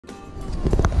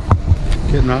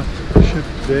Getting off the ship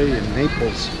today in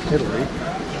Naples, Italy.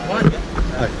 What?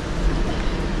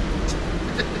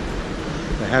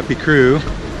 The happy crew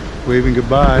waving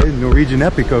goodbye. Norwegian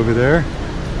Epic over there.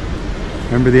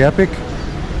 Remember the Epic?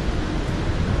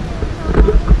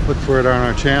 Look for it on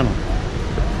our channel.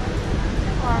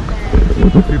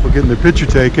 People getting their picture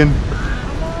taken.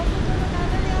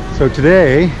 So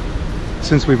today,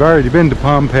 since we've already been to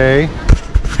Pompeii,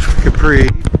 Capri,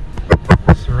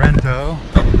 Sorrento,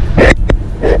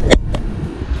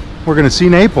 we're going to see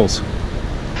Naples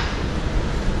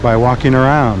by walking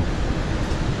around.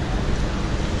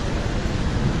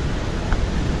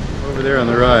 Over there on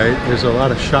the right, there's a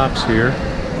lot of shops here.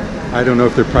 I don't know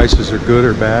if their prices are good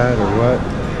or bad or what.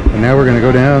 And now we're going to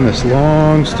go down this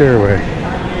long stairway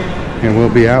and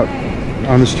we'll be out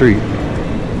on the street.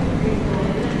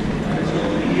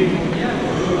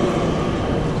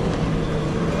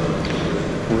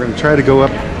 We're going to try to go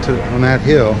up on that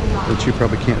hill that you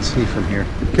probably can't see from here.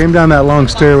 Came down that long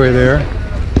stairway there.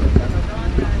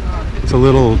 It's a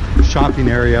little shopping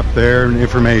area up there and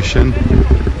information.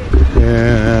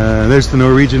 And there's the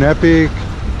Norwegian Epic,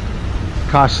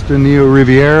 Costa Neo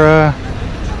Riviera.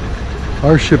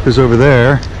 Our ship is over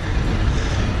there.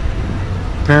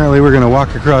 Apparently we're going to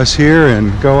walk across here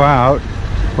and go out.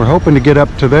 We're hoping to get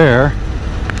up to there,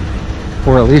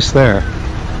 or at least there.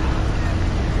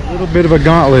 A little bit of a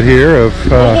gauntlet here of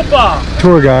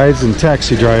tour guides and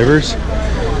taxi drivers,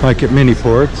 like at mini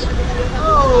ports.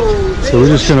 So we're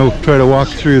just going to try to walk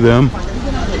through them.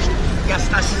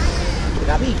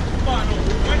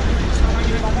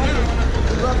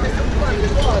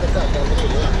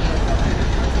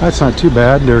 That's not too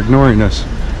bad. They're ignoring us,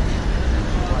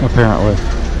 apparently.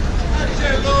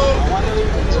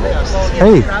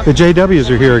 Hey, the JWs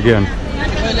are here again.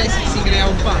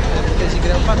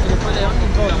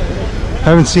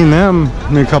 Haven't seen them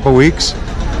in a couple weeks.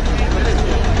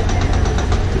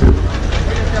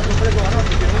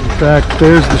 In fact,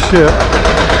 there's the ship.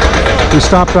 We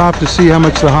stopped off to see how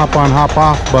much the hop-on,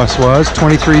 hop-off bus was.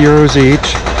 23 euros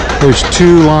each. There's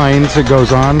 2 lines that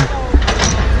goes on.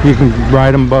 You can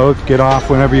ride them both, get off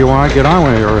whenever you want, get on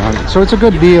whenever you want. So it's a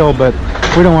good deal, but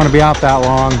we don't want to be out that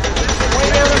long.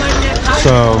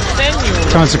 So,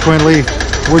 consequently,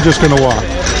 we're just going to walk.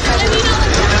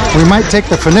 We might take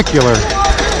the funicular.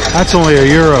 That's only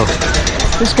 €1.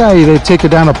 This guy, they take it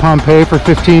down to Pompeii for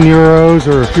 15 euros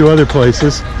or a few other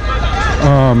places.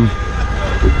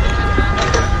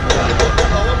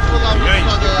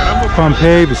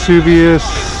 Pompeii, Vesuvius,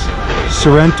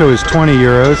 Sorrento is 20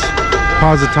 euros.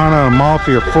 Positano and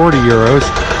Amalfi are 40 euros.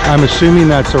 I'm assuming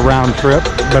that's a round trip,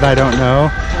 but I don't know.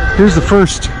 Here's the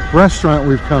first restaurant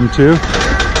we've come to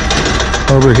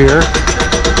over here.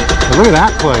 Oh, look at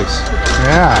that place.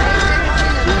 Yeah.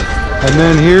 And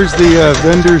then here's the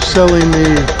vendors selling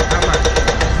the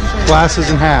glasses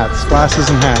and hats.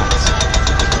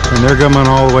 And they're coming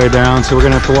all the way down, so we're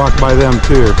going to have to walk by them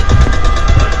too.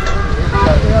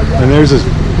 And there's a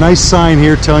nice sign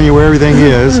here telling you where everything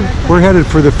is. We're headed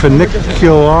for the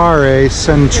Funiculare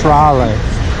Centrale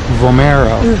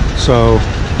Vomero, so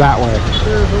that way.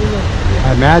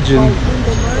 I imagine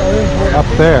up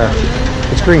there.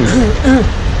 It's green.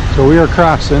 So we are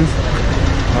crossing.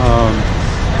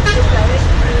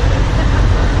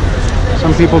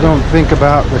 Some people don't think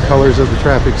about the colors of the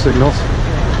traffic signals.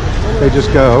 They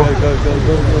just go.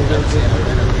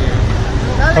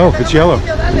 Oh, it's yellow.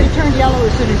 It turned yellow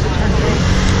as soon as it turned green.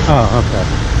 Oh, okay.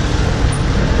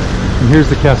 And here's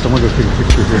the castle. I'm going to go take a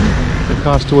picture here. The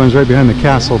Costa one's right behind the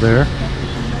castle there.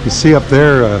 You see up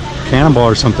there a cannonball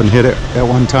or something hit it at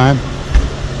one time.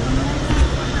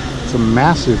 It's a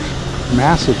massive,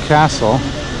 massive castle.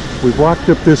 We've walked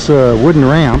up this wooden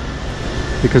ramp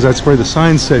because that's where the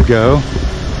sign said go.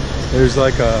 There's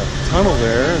like a tunnel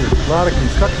there. There's a lot of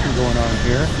construction going on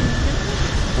here.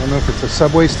 I don't know if it's a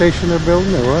subway station they're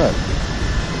building or what,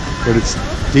 but it's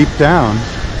deep down.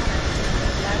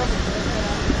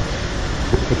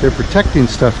 But they're protecting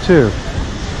stuff too.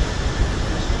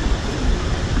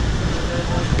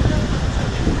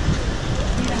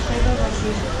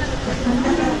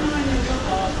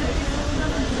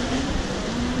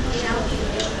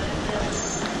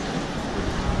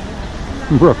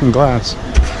 Broken glass.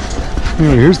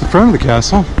 Anyway, here's the front of the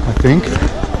castle, I think.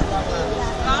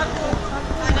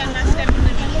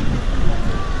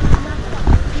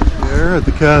 There at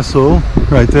the castle,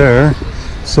 right there,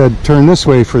 said turn this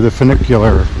way for the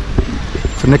Funiculare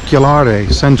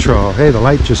Central. Hey, the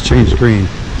light just changed green.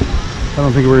 I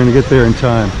don't think we're going to get there in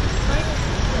time.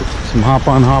 Some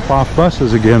hop-on, hop-off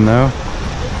buses again, though.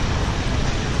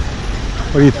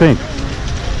 What do you think?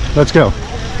 Let's go.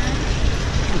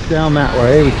 Down that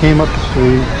way. We came up the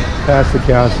street. past the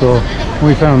castle.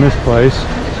 We found this place.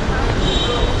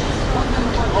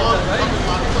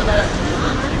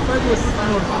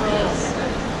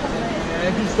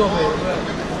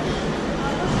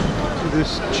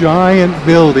 This giant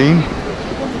building.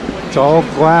 It's all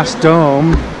glass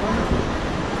dome.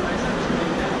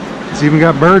 It's even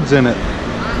got birds in it.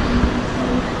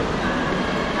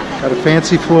 Got a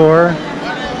fancy floor.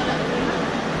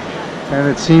 And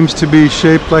it seems to be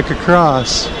shaped like a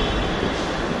cross.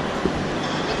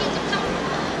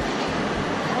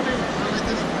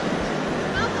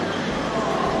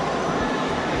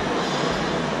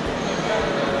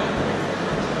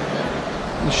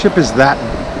 The ship is that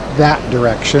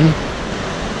direction.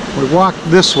 We walk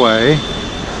this way.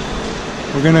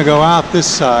 We're gonna go out this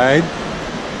side.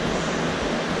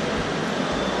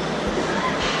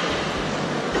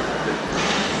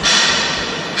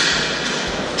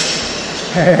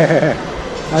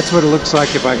 That's what it looks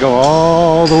like if I go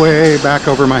all the way back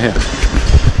over my head.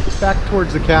 Back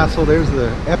towards the castle, there's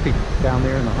the Epic down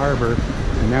there in the harbor,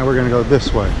 and now we're gonna go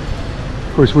this way.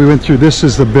 Of course, we went through, this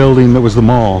is the building that was the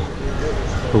mall.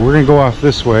 But we're gonna go off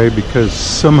this way because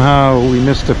somehow we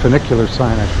missed a funicular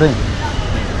sign, I think.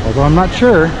 Although I'm not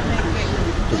sure,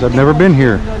 because I've never been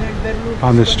here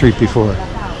on this street before.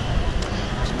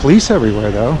 There's police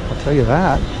everywhere though, I'll tell you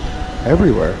that.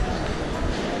 Everywhere.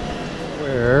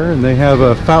 And they have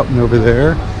a fountain over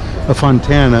there, a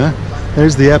fontana.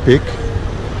 There's the Epic.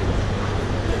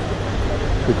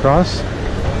 The cross.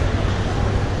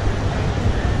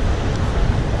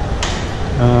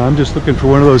 I'm just looking for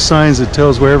one of those signs that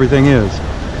tells where everything is.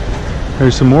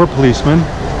 There's some more policemen.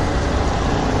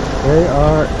 They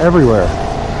are everywhere.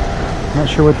 Not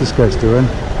sure what this guy's doing.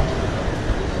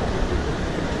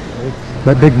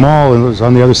 That big mall was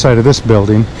on the other side of this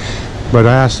building. But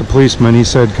I asked the policeman, he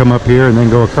said come up here and then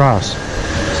go across.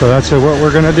 So that's what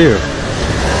we're gonna do.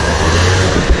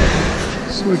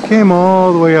 So we came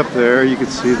all the way up there. You can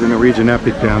see the Norwegian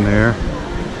Epic down there.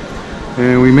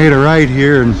 And we made a right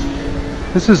here, and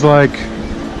this is like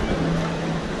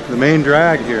the main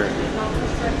drag here.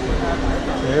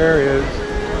 There is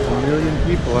 1 million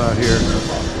people out here.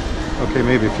 Okay,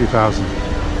 maybe a few thousand.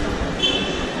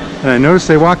 And I noticed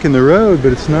they walk in the road,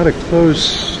 but it's not a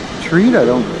closed street, I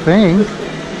don't think.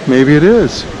 Maybe it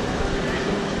is.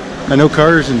 I know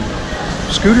cars and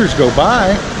scooters go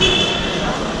by.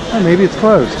 Oh, maybe it's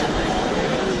closed.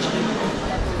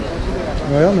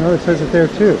 Well, no, it says it there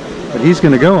too. But he's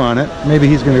going to go on it. Maybe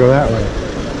he's going to go that way.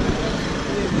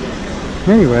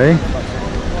 Anyway.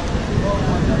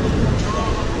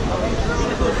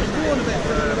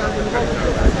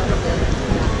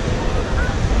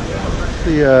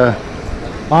 The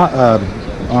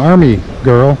army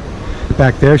girl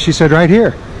back there, she said right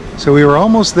here. So we were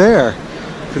almost there.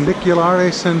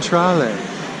 Funiculare Centrale.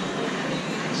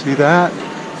 See that?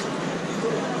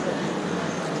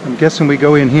 I'm guessing we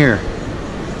go in here.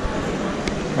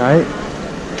 Right?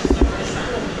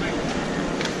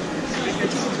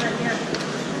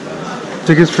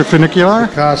 Tickets for funicular?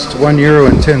 It costs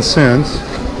 €1.10,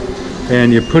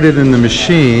 and you put it in the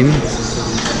machine.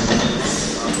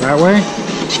 That way.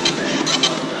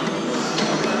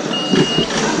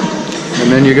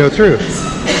 And then you go through.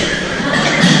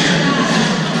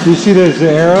 You see there's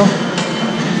the arrow?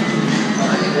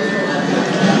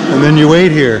 And then you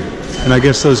wait here. And I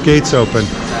guess those gates open.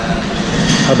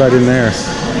 How about in there?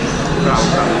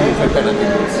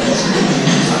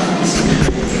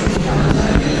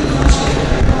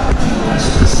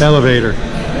 Elevator.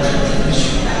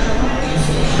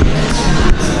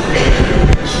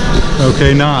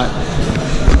 Okay, not.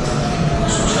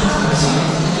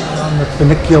 On the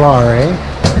Funiculare,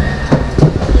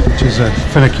 which is a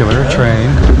funicular train.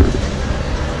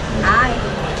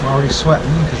 I'm already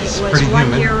sweating because it's pretty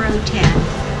humid. It was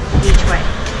 €1.10 each way.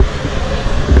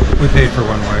 We paid for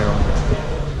one way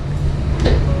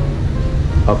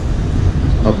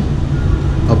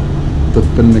Up the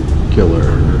funicular.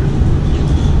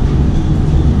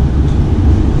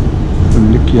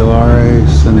 Funiculare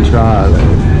Centrale.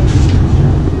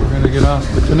 We're going to get off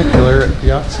the funicular at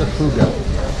Piazza Fuga.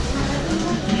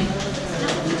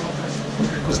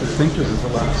 I think this is the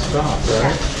last stop,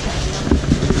 right?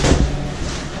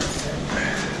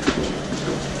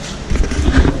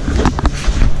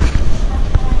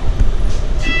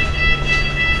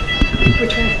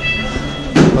 Which way?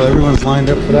 Well, everyone's lined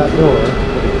up for that door.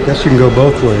 I guess you can go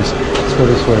both ways. Let's go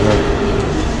this way, though.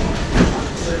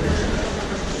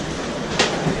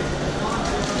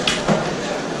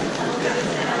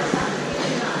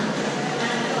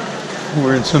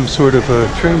 We're in some sort of a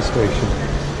train station.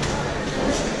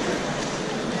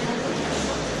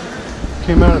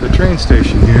 Came out of the train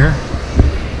station here.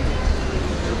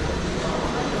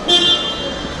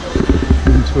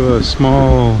 to a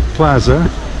small plaza,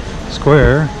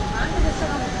 square.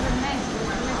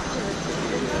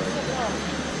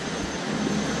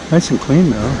 Nice and clean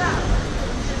though.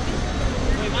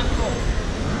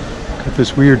 Got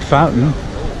this weird fountain.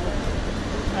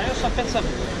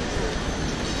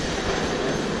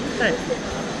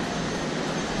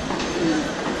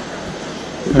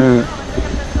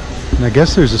 And I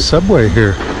guess there's a subway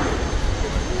here.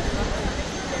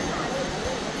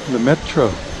 The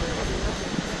metro.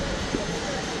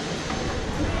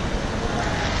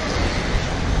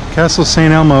 Castle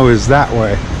St. Elmo is that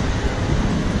way.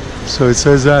 So it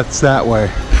says that's that way.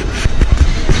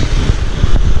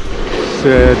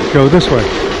 Said go this way.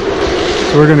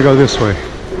 So we're gonna go this way.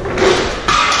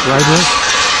 Right here?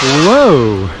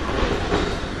 Whoa!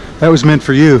 That was meant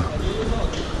for you.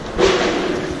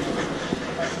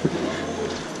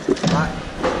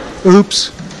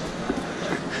 Oops.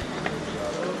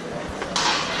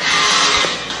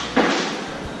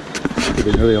 Did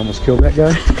they know they almost killed that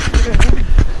guy?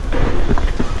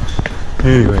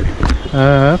 Anyway,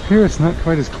 up here it's not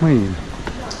quite as clean.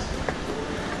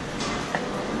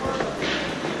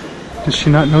 Does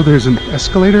she not know there's an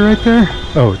escalator right there?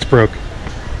 Oh, it's broke.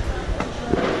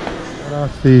 Got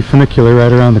off the funicular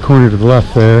right around the corner to the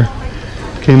left there.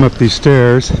 Came up these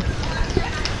stairs.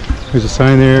 There's a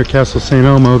sign there, Castle St.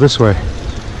 Elmo this way.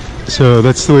 So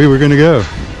that's the way we're going to go.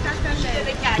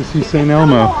 To see St.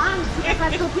 Elmo.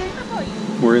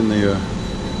 We're in the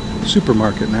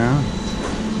supermarket now.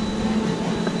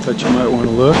 Thought you might want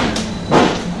to look.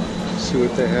 See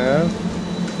what they have.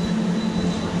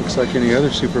 Looks like any other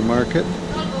supermarket.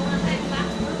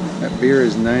 That beer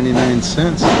is 99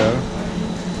 cents though.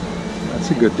 That's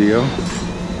a good deal.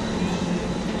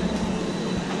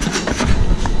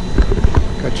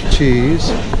 Got your cheese.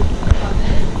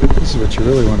 This is what you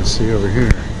really want to see over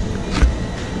here.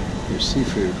 Your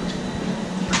seafood.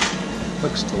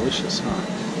 Looks delicious,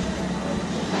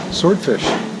 huh? Swordfish.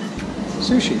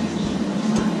 Sushi.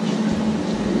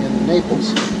 In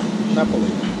Naples.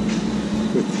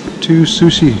 With two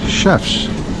sushi chefs.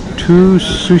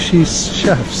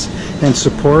 And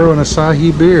Sapporo and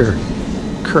Asahi beer.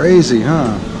 Crazy,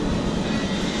 huh?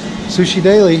 Sushi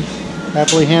Daily.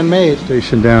 Happily handmade.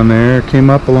 Station down there. Came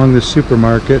up along this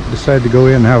supermarket. Decided to go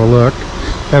in and have a look.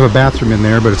 They have a bathroom in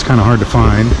there, but it's kind of hard to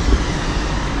find.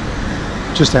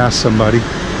 Just ask somebody.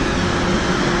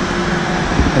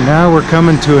 And now we're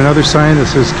coming to another sign that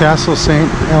says Castle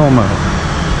St. Elmo.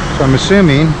 So I'm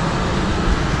assuming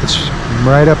it's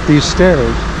right up these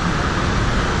stairs.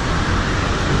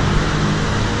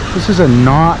 This is a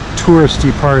not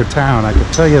touristy part of town, I can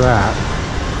tell you that.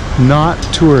 Not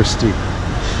touristy.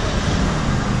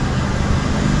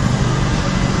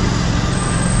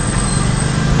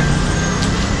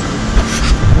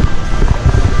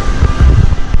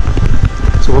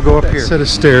 So we'll go up here. Set of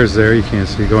stairs there, you can't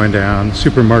see going down.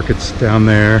 Supermarket's down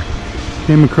there.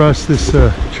 Came across this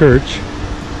church.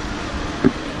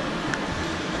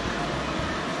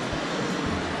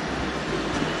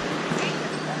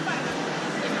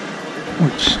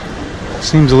 Which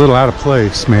seems a little out of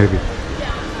place, maybe.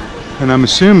 And I'm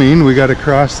assuming we got to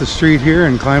cross the street here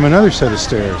and climb another set of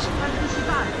stairs.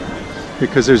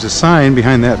 Because there's a sign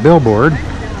behind that billboard.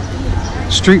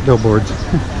 Street billboards.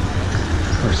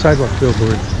 Or sidewalk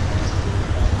billboard.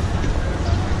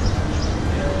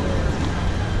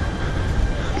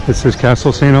 It says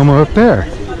Castle St. Elmo up there.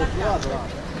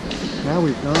 Now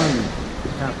we've gone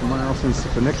half a mile since the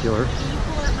funicular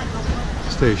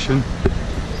station.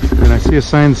 And I see a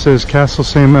sign that says Castle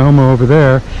St. Elmo over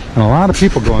there, and a lot of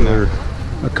people going there.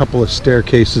 A couple of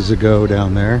staircases ago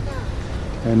down there.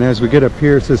 And as we get up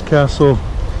here, it says Castle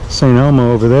St.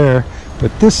 Elmo over there,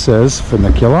 but this says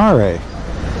Funiculare.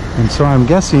 And so I'm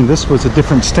guessing this was a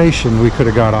different station we could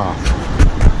have got off.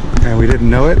 And we didn't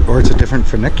know it, or it's a different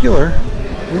funicular.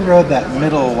 We rode that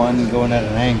middle one going at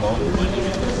an angle.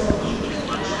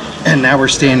 And now we're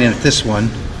standing at this one.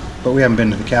 But we haven't been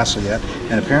to the castle yet,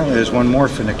 and apparently there's one more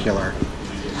funicular.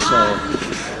 So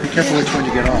be careful which one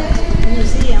you get on.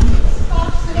 Museum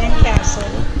and castle.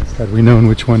 Had we known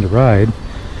which one to ride,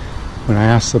 when I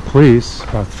asked the police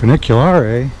about the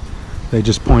funiculare, they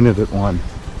just pointed at one.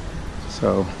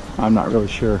 So I'm not really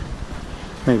sure.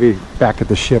 Maybe back at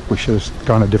the ship we should have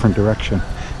gone a different direction.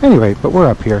 Anyway, but we're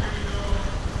up here.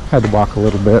 Had to walk a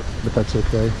little bit, but that's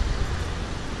okay.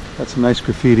 Got some nice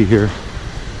graffiti here.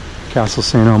 Castle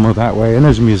St. Elmo that way, and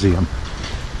there's a museum.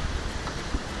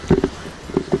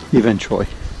 Eventually.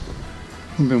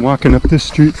 We've been walking up this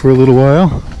street for a little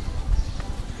while,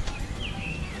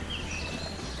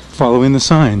 following the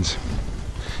signs.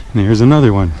 And here's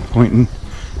another one pointing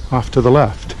off to the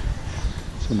left.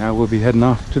 So So now we'll be heading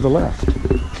off to the left.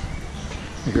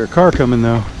 I hear a car coming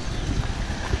though.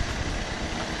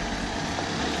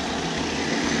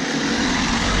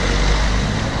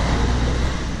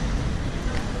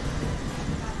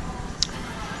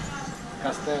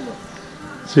 Castello.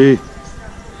 Sì.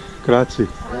 Grazie.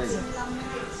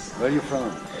 Where are you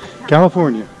from?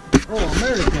 California. Oh,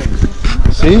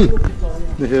 American. See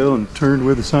the hill and turned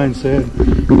where the sign said.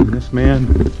 And this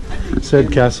man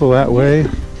said castle that way,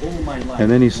 and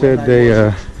then he said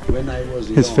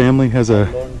his family has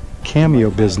a cameo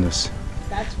business.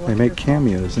 They make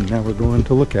cameos, and now we're going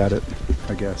to look at it,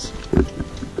 I guess.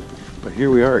 But here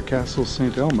we are at Castle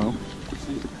St. Elmo.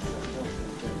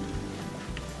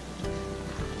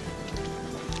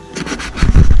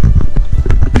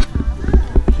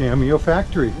 Cameo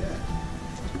factory.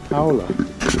 Paola.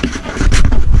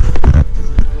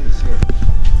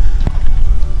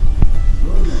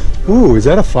 Ooh, is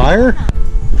that a fire?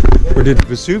 Or did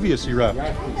Vesuvius erupt?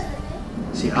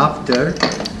 See, after,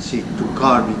 to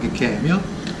carving a cameo,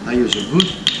 I use a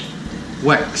wood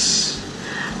wax.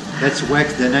 That's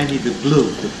wax, then I need the glue,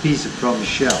 the piece from the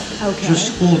shell. Okay.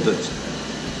 Just hold it.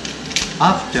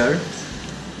 After,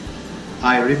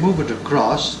 I remove the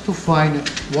cross to find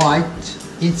white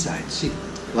inside. See,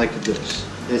 like this.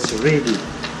 That's ready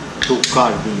to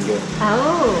carving.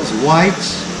 Oh. It's white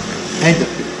and the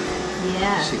pink.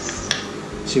 Yes.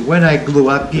 See, when I glue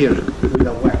up here with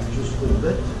the wax, just hold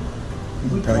it.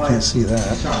 You probably can't see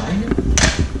that. Sign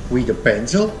with a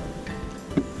pencil.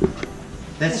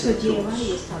 That's it.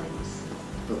 Giovanni is telling us.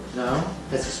 Look now,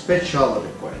 that's a special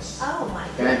request. Oh my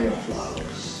Cameo goodness.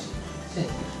 flowers.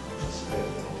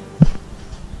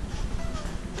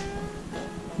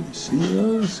 You see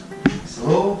those?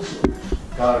 Slow,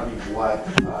 carving white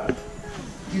part.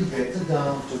 You get it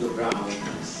down to the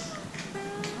brownings.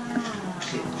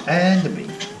 See, and me.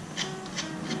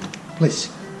 Please.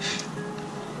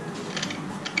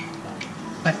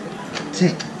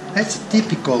 See, that's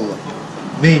typical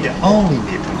made only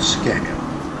Naples cameo.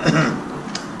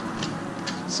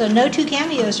 So no two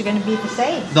cameos are going to be the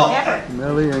same. No. Ever.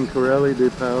 Melli and Corelli de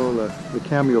Paola, the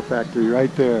cameo factory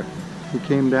right there. We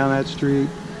came down that street.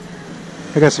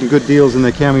 I got some good deals in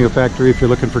the cameo factory if you're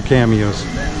looking for cameos.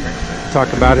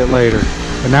 Talk about it later.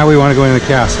 But now we want to go in the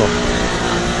castle.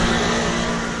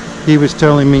 He was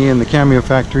telling me in the cameo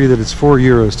factory that it's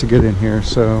 €4 to get in here,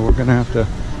 so we're gonna have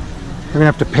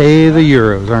to pay the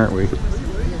euros, aren't we?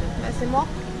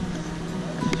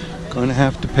 Gonna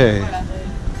have to pay.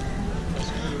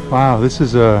 Wow, this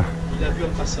is a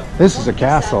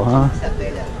castle, huh?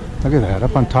 Look at that,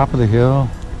 up on top of the hill.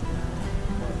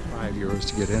 €5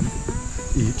 to get in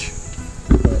each.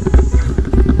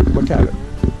 But look at it.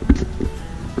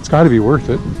 It's got to be worth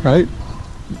it, right?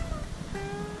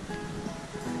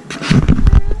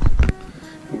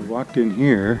 We walked in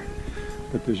here,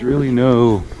 but there's really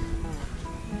no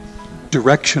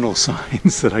directional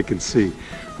signs that I can see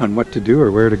on what to do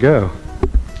or where to go.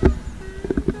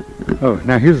 Oh,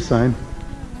 now here's a sign.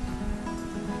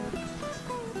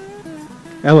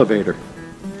 Elevator.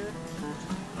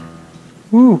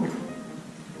 Woo!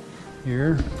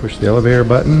 Here, push the elevator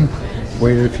button,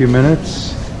 waited a few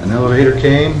minutes, an elevator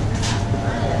came,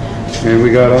 and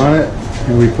we got on it,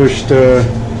 and we pushed 2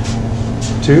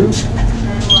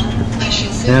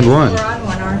 and 1. We're on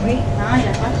one, aren't we?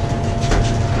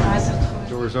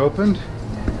 Doors opened,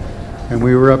 and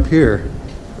we were up here.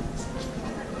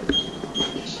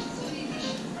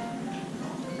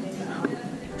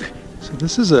 So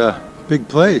this is a big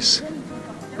place.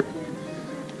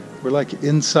 We're like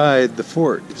inside the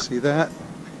fort, you see that?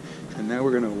 And now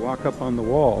we're going to walk up on the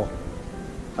wall,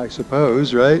 I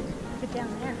suppose, right? Get down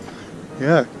there.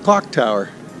 Yeah, clock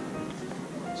tower.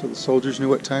 So the soldiers knew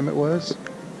what time it was?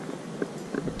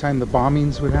 What time the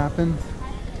bombings would happen?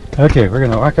 Okay, we're going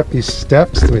to walk up these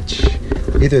steps, which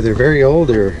either they're very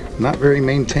old or not very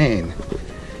maintained.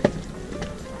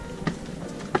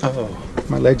 Oh,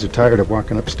 my legs are tired of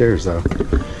walking upstairs though,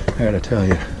 I gotta tell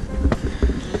you.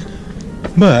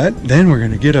 But then we're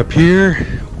going to get up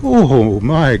here. Oh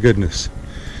my goodness.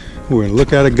 We're going to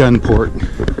look at a gun port.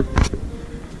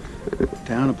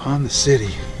 Down upon the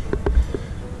city.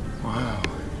 Wow.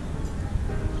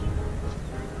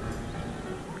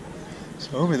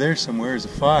 So over there somewhere is a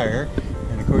fire.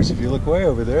 And of course if you look way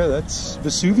over there, that's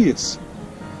Vesuvius.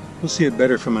 We'll see it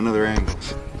better from another angle.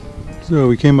 So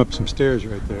we came up some stairs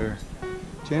right there.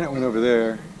 Janet went over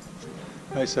there.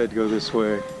 I decided to go this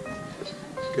way.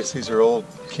 Guess these are old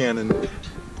cannon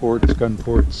ports, gun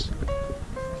ports.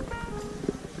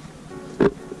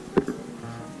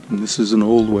 And this is an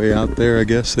old way out there, I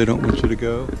guess. They don't want you to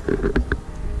go.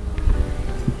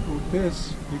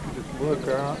 this, you can just look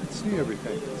out and see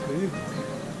everything. See?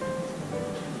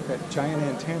 That giant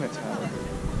antenna tower.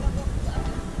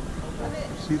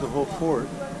 See the whole fort.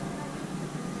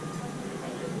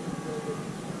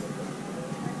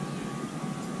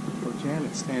 Oh,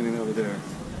 Janet's standing over there.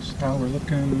 So now we're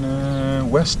looking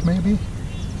west, maybe?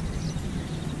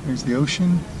 There's the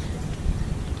ocean.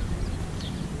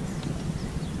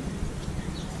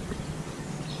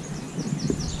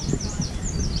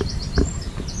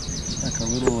 It's like a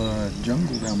little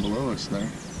jungle down below us there.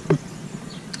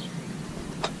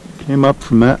 Came up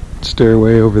from that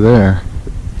stairway over there.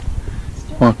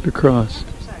 Walked across.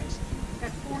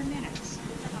 Got 4 minutes.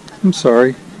 I'm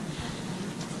sorry.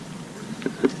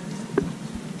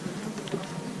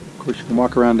 Of course, you can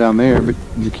walk around down there, but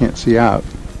you can't see out.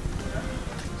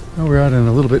 Now we're out in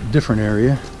a little bit different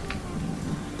area.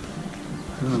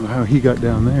 I don't know how he got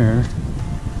down there.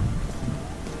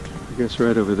 I guess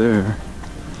right over there.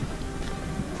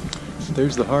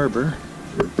 There's the harbor.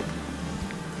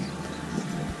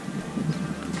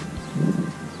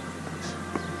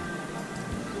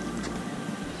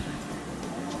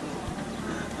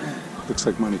 Looks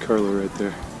like Monte Carlo right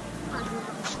there.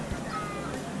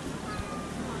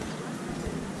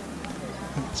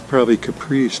 It's probably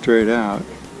Capri straight out.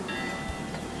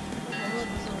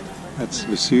 That's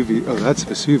Vesuvius. Oh, that's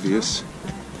Vesuvius.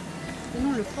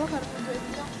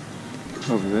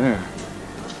 Over there.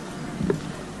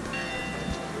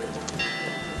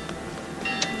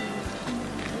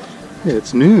 Yeah,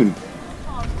 it's noon.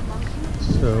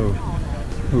 So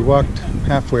we walked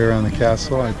halfway around the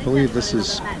castle. I believe this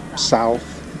is south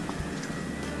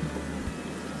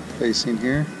facing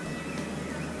here.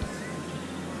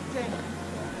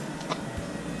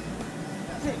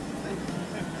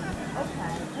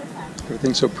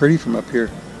 Everything's so pretty from up here,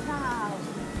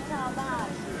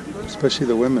 especially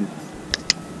the women.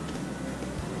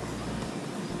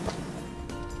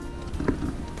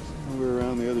 We're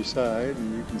around the other side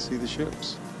and you can see the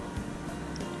ships.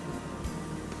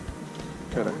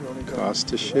 Got a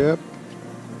Costa ship,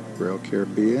 Royal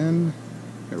Caribbean,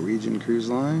 Norwegian Cruise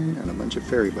Line, and a bunch of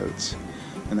ferry boats.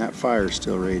 And that fire's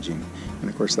still raging. And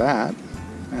of course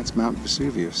that's Mount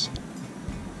Vesuvius.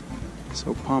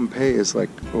 So Pompeii is like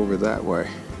over that way.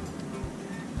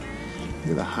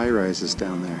 Look at the high rises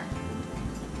down there.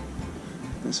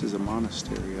 This is a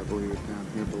monastery, I believe, down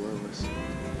here below us.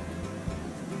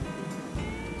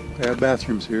 They have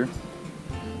bathrooms here,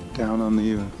 down on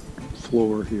the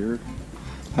floor here.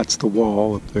 That's the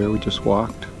wall up there we just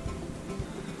walked.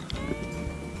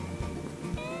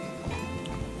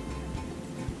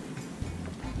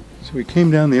 So we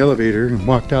came down the elevator and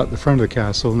walked out the front of the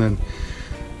castle and then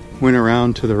went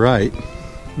around to the right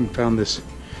and found this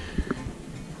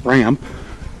ramp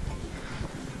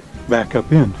back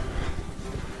up in.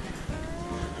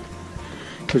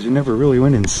 Because you never really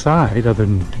went inside other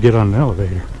than to get on an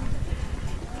elevator.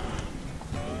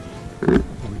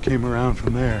 We came around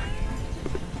from there.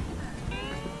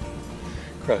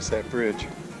 Across that bridge.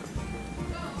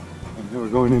 And then we're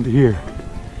going into here.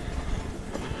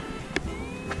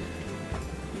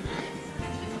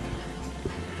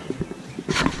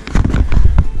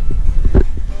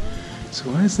 So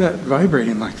why is that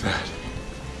vibrating like that?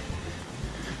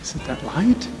 Is it that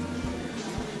light?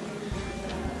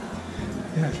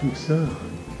 Yeah, I think so.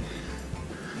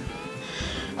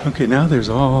 Okay, now there's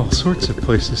all sorts of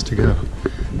places to go.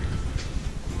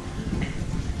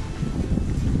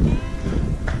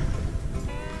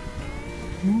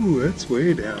 Ooh, that's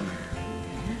way down there.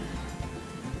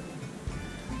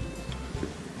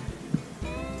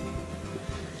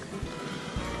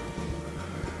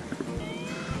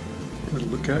 Little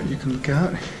lookout, you can look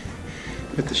out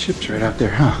at the ships right out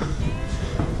there, huh?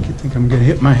 You think I'm gonna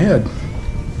hit my head.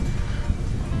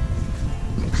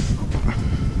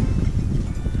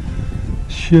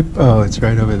 Ship, oh, it's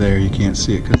right over there. You can't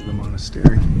see it because of the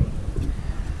monastery.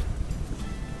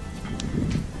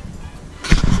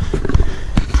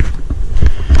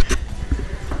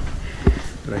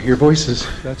 But I hear voices.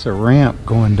 That's a ramp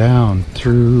going down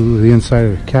through the inside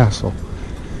of the castle.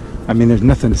 I mean, there's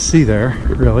nothing to see there,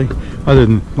 really, other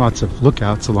than lots of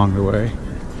lookouts along the way.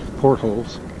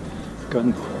 Portholes,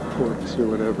 gun ports or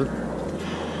whatever.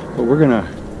 But we're gonna,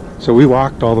 so we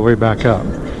walked all the way back up.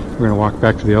 We're gonna walk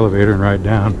back to the elevator and ride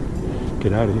down.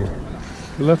 Get out of here.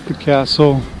 We left the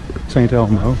castle, St.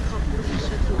 Elmo.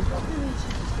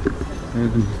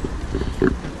 And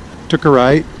took a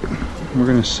right. We're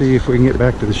gonna see if we can get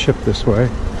back to the ship this way.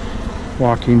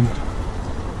 Walking.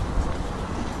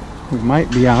 We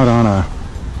might be out on a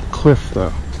cliff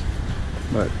though,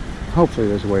 but hopefully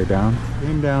there's a way down.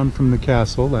 Came down from the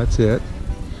castle, that's it.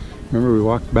 Remember we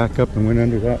walked back up and went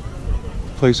under that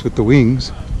place with the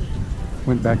wings.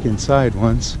 Went back inside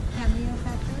once. Cameo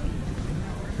factory.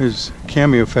 There's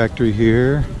Cameo Factory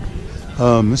here.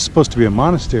 This is supposed to be a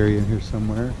monastery in here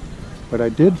somewhere. But I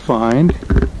did find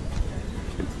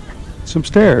some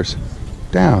stairs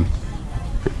down.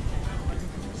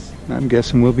 I'm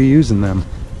guessing we'll be using them.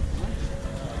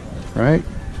 Right?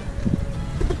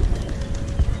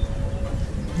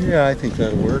 Yeah, I think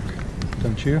that'll work.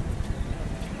 Don't you?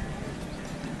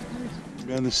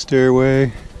 Down the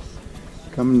stairway.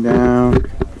 Coming down.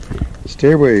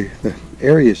 Stairway, the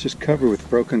area is just covered with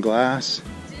broken glass.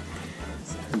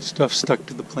 And stuff stuck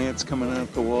to the plants coming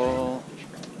out the wall.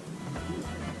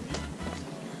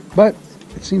 But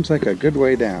it seems like a good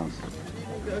way down.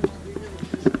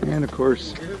 And of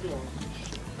course,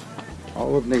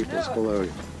 all of Naples below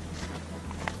you.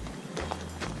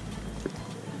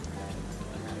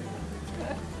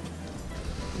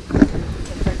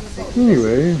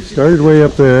 Anyway, started way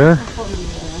up there,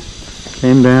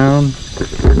 came down.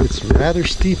 It's rather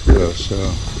steep though, so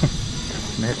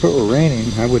if it were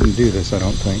raining, I wouldn't do this, I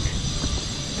don't think.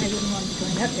 I didn't want to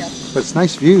join up yet. But it's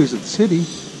nice views of the city,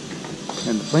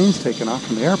 and the plane's taking off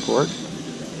from the airport,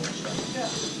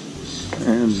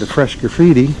 and the fresh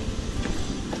graffiti.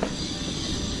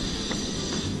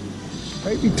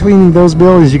 Right between those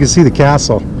buildings you can see the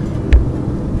castle,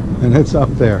 and it's up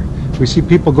there. We see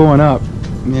people going up.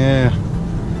 Yeah,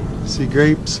 see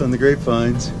grapes on the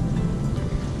grapevines,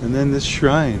 and then this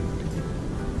shrine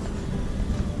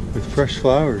with fresh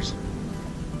flowers.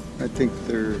 I think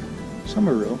some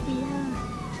are real. Yeah.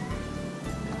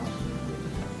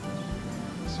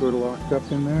 Sort of locked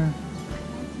up in there.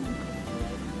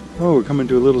 Oh, we're coming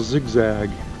to a little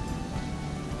zigzag.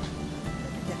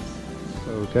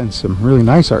 So we've done some really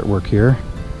nice artwork here,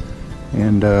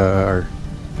 and our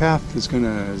path is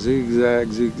gonna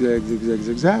zigzag, zigzag, zigzag,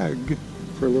 zigzag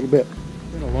for a little bit.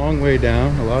 Been a long way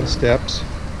down, a lot of steps.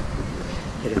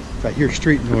 But I hear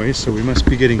street noise, so we must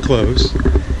be getting close.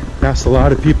 Past a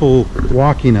lot of people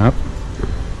walking up.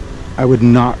 I would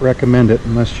not recommend it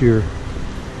unless you're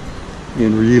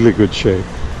in really good shape.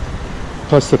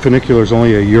 Plus the funicular is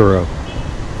only €1,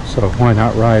 so why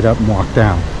not ride up and walk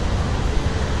down?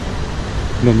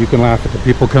 And then you can laugh at the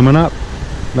people coming up,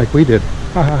 like we did.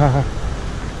 Ha ha ha ha.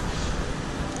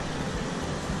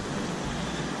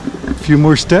 A few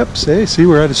more steps, eh? See,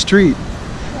 we're at a street.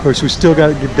 Of course, we still got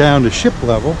to get down to ship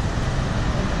level.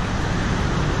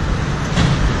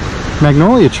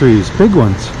 Magnolia trees, big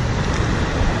ones.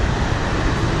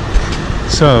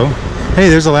 So, hey,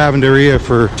 there's a lavanderia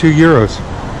for €2.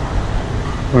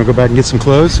 Want to go back and get some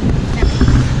clothes?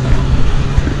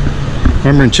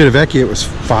 Remember in Civitavecchia it was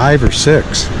 5 or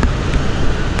 6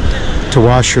 to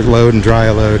wash your load and dry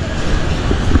a load.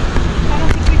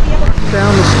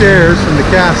 Down the stairs from the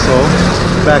castle,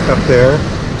 back up there.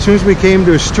 As soon as we came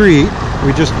to a street,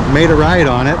 we just made a right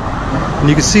on it, and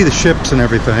you can see the ships and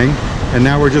everything. And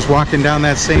now we're just walking down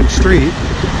that same street.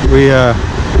 We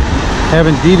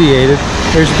haven't deviated.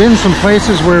 There's been some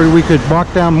places where we could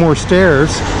walk down more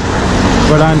stairs,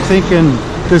 but I'm thinking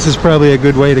this is probably a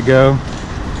good way to go.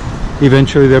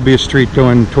 Eventually there'll be a street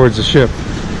going towards the ship.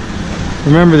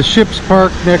 Remember, the ship's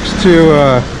parked next to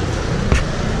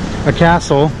a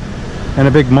castle and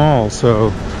a big mall, so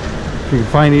if you can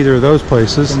find either of those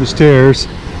places. On the stairs,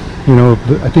 you know,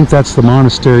 I think that's the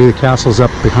monastery. The castle's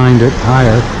up behind it,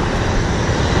 higher.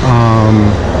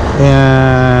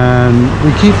 And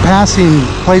we keep passing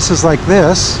places like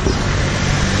this.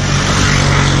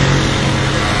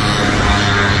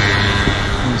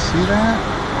 Can you see that?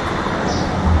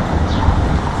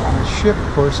 And the ship,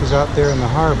 of course, is out there in the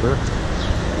harbor.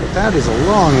 But that is a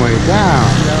long way down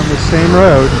the same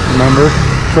road, remember,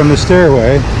 from the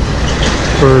stairway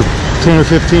for 10 or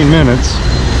 15 minutes.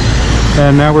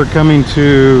 And now we're coming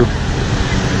to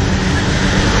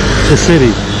the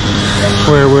city,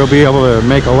 where we'll be able to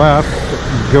make a left,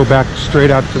 go back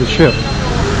straight out to the ship.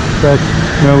 But,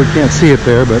 no, we can't see it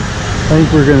there, but I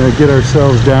think we're going to get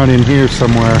ourselves down in here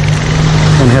somewhere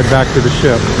and head back to the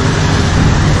ship.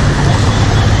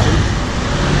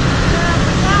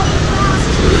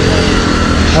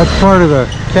 That's part of the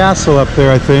castle up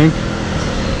there, I think.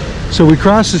 So we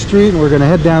cross the street and we're going to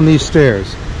head down these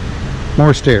stairs.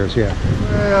 More stairs, yeah.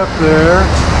 Way up there.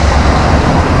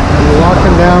 And we're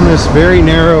walking down this very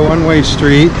narrow one-way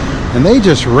street, and they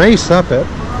just race up it.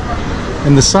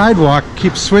 And the sidewalk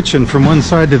keeps switching from one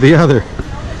side to the other.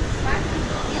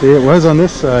 See, it was on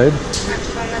this side.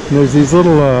 And there's these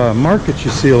little markets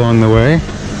you see along the way.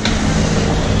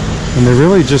 And they're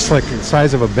really just like the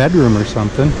size of a bedroom or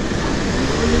something.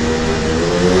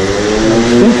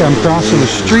 I think I'm crossing the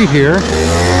street here.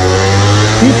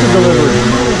 Pizza delivery.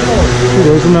 See,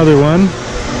 there's another one.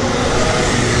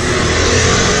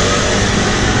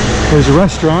 There's a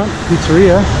restaurant,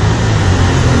 pizzeria.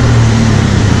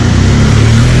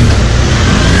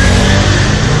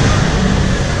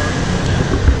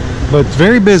 But it's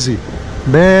very busy,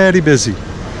 very busy.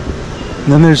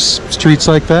 And then there's streets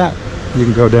like that you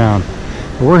can go down.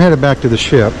 But we're headed back to the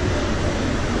ship,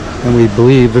 and we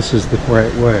believe this is the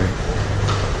right way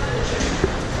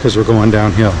because we're going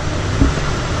downhill.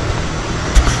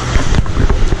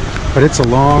 But it's a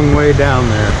long way down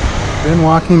there. Been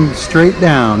walking straight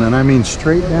down, and I mean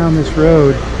straight down this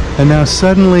road, and now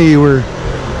suddenly we're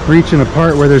reaching a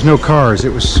part where there's no cars.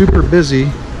 It was super busy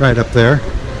right up there.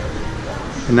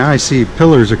 And now I see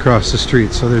pillars across the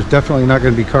street, so there's definitely not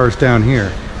going to be cars down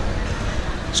here.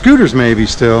 Scooters maybe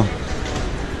still.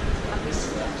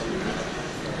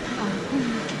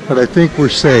 But I think we're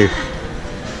safe.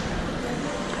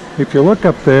 If you look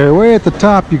up there, way at the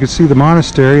top, you can see the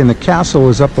monastery, and the castle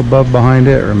is up above behind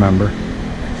it, remember.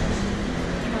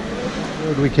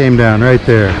 We came down right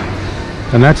there.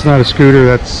 And that's not a scooter,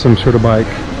 that's some sort of bike.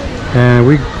 And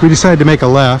we decided to make a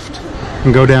left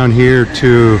and go down here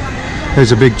to...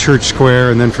 There's a big church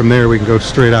square, and then from there we can go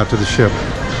straight out to the ship,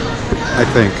 I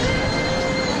think.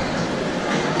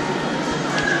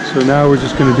 So now we're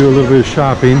just going to do a little bit of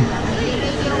shopping,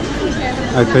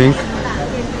 I think.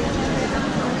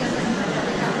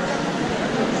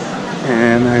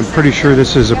 And I'm pretty sure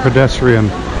this is a pedestrian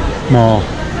mall.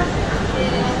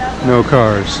 No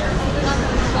cars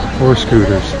or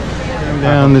scooters.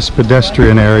 Down this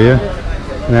pedestrian area.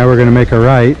 Now we're going to make a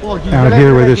right out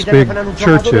here where this big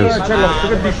church is.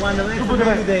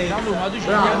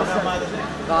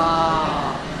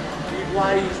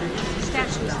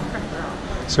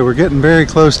 So we're getting very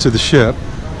close to the ship.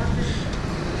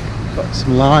 Got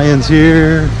some lions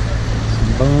here,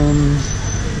 some bums.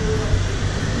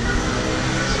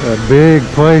 It's a big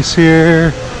place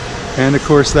here, and of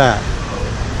course that.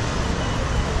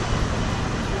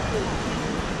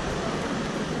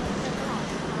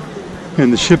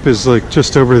 And the ship is like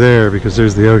just over there because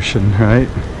there's the ocean, right?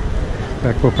 In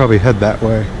fact, we'll probably head that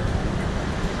way.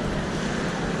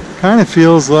 Kind of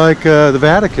feels like the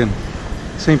Vatican,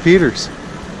 St. Peter's,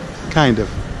 kind of.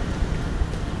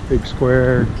 Big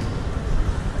square,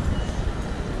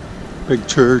 big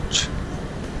church.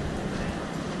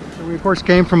 So we of course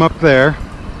came from up there.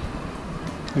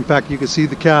 In fact, you can see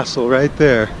the castle right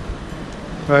there,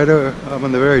 right up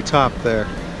on the very top there.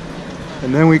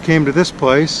 And then we came to this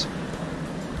place,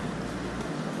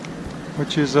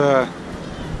 which is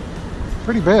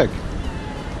pretty big,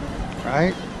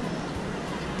 right?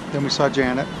 Then we saw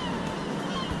Janet,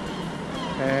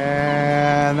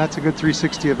 and that's a good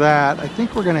 360 of that. I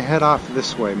think we're gonna head off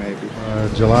this way maybe.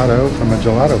 Gelato from a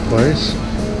gelato place.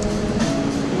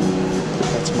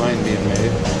 That's mine being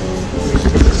made.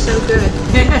 It's so good.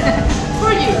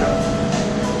 For you.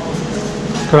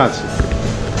 Grazie.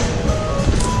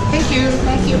 Thank you.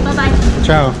 Thank you. Bye-bye.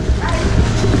 Ciao.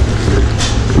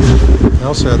 I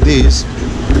also have these,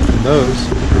 and those,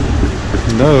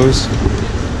 and those.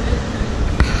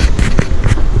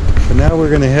 But now we're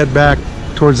going to head back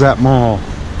towards that mall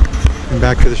and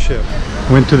back to the ship.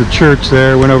 Went to the church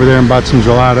there, went over there and bought some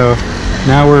gelato.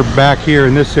 Now we're back here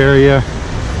in this area.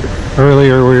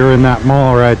 Earlier we were in that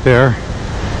mall right there.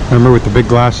 Remember, with the big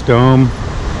glass dome?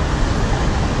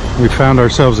 We found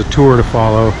ourselves a tour to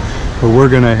follow, but we're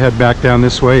going to head back down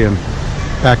this way and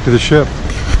back to the ship.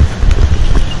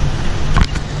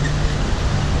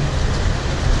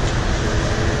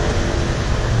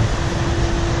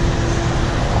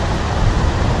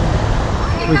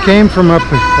 We came from up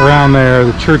around there.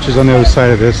 The church is on the other side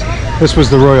of this. This was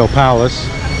the Royal Palace,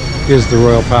 is the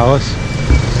Royal Palace.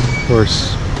 Of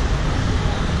course,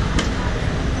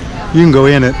 you can go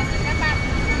in it.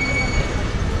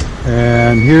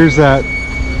 And here's that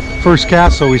first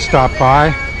castle we stopped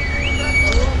by,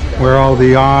 where all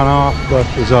the on-off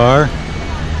buses are.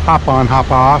 Hop on, hop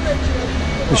off.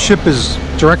 The ship is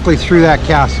directly through that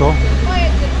castle,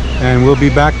 and we'll be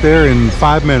back there in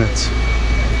 5 minutes.